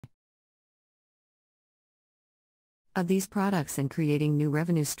of these products and creating new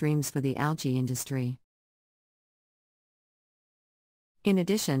revenue streams for the algae industry. In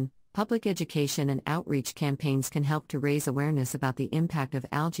addition, public education and outreach campaigns can help to raise awareness about the impact of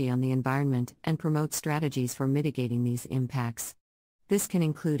algae on the environment and promote strategies for mitigating these impacts. This can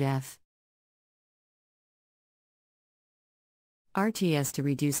include RTS to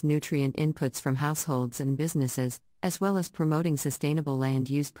reduce nutrient inputs from households and businesses, as well as promoting sustainable land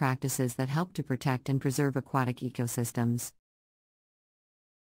use practices that help to protect and preserve aquatic ecosystems.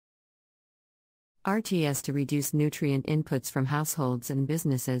 RTS to reduce nutrient inputs from households and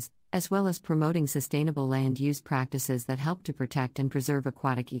businesses, as well as promoting sustainable land use practices that help to protect and preserve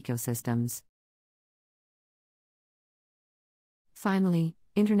aquatic ecosystems. Finally,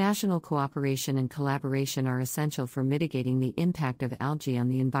 international cooperation and collaboration are essential for mitigating the impact of algae on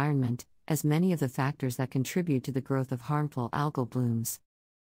the environment, as many of the factors that contribute to the growth of harmful algal blooms,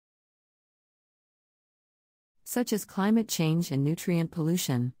 such as climate change and nutrient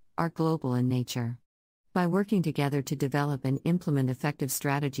pollution, are global in nature. By working together to develop and implement effective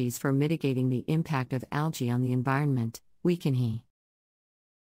strategies for mitigating the impact of algae on the environment, we can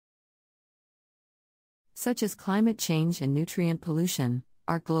such as climate change and nutrient pollution,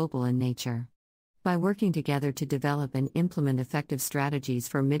 are global in nature. By working together to develop and implement effective strategies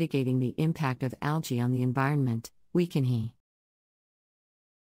for mitigating the impact of algae on the environment, we can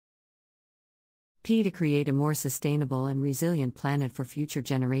to create a more sustainable and resilient planet for future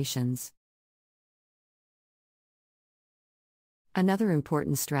generations. Another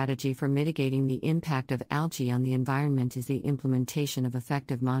important strategy for mitigating the impact of algae on the environment is the implementation of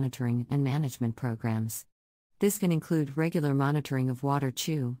effective monitoring and management programs. This can include regular monitoring of water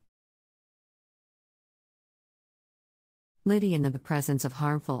quality in the presence of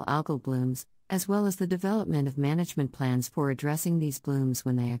harmful algal blooms, as well as the development of management plans for addressing these blooms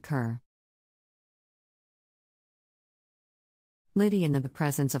when they occur. In the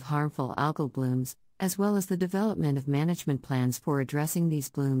presence of harmful algal blooms, as well as the development of management plans for addressing these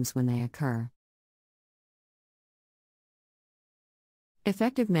blooms when they occur.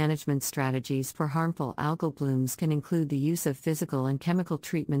 Effective management strategies for harmful algal blooms can include the use of physical and chemical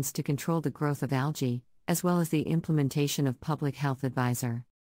treatments to control the growth of algae, as well as the implementation of public health advisors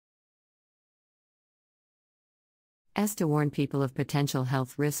to warn people of potential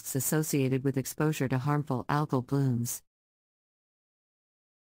health risks associated with exposure to harmful algal blooms.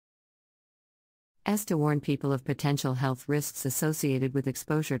 To warn people of potential health risks associated with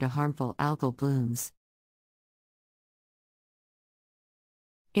exposure to harmful algal blooms.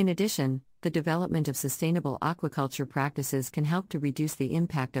 In addition, the development of sustainable aquaculture practices can help to reduce the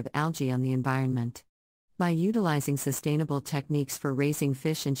impact of algae on the environment. By utilizing sustainable techniques for raising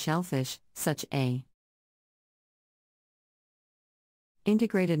fish and shellfish, such as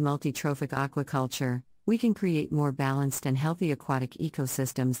integrated multi-trophic aquaculture, we can create more balanced and healthy aquatic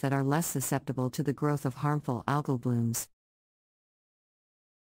ecosystems that are less susceptible to the growth of harmful algal blooms.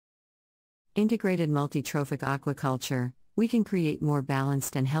 Integrated multi-trophic aquaculture, we can create more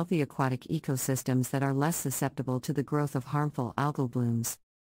balanced and healthy aquatic ecosystems that are less susceptible to the growth of harmful algal blooms.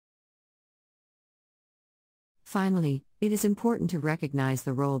 Finally, it is important to recognize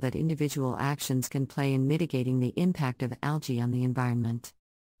the role that individual actions can play in mitigating the impact of algae on the environment.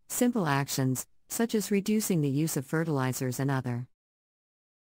 Simple actions, such as reducing the use of fertilizers and other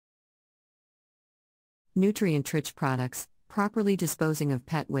nutrient-rich products, properly disposing of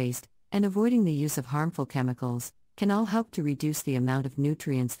pet waste, and avoiding the use of harmful chemicals, can all help to reduce the amount of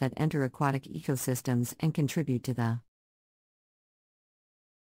nutrients that enter aquatic ecosystems and contribute to the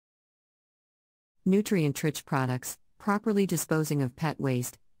nutrient-rich products, properly disposing of pet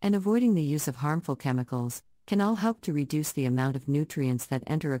waste, and avoiding the use of harmful chemicals, can all help to reduce the amount of nutrients that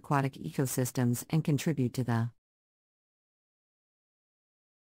enter aquatic ecosystems and contribute to the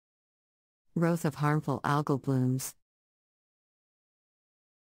growth of harmful algal blooms.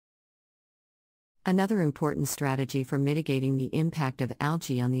 Another important strategy for mitigating the impact of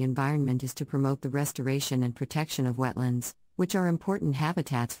algae on the environment is to promote the restoration and protection of wetlands, which are important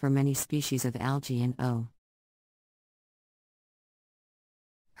habitats for many species of algae and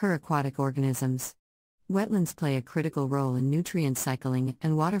her aquatic organisms. Wetlands play a critical role in nutrient cycling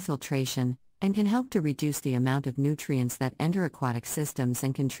and water filtration, and can help to reduce the amount of nutrients that enter aquatic systems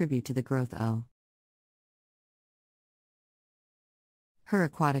and contribute to the growth of her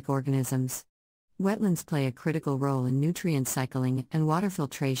aquatic organisms. Wetlands play a critical role in nutrient cycling and water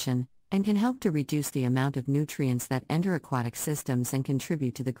filtration, and can help to reduce the amount of nutrients that enter aquatic systems and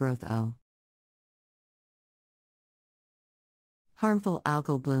contribute to the growth of harmful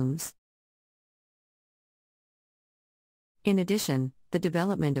algal blooms. In addition, the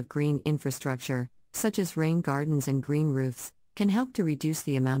development of green infrastructure, such as rain gardens and green roofs, can help to reduce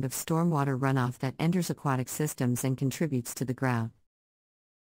the amount of stormwater runoff that enters aquatic systems and contributes to the drought.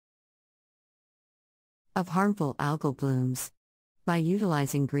 Of harmful algal blooms. By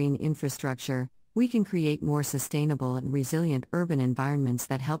utilizing green infrastructure, we can create more sustainable and resilient urban environments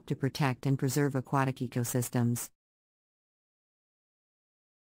that help to protect and preserve aquatic ecosystems.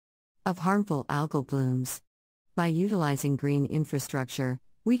 Of harmful algal blooms. By utilizing green infrastructure,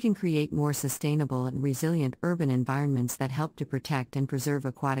 we can create more sustainable and resilient urban environments that help to protect and preserve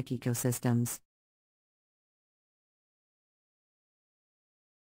aquatic ecosystems.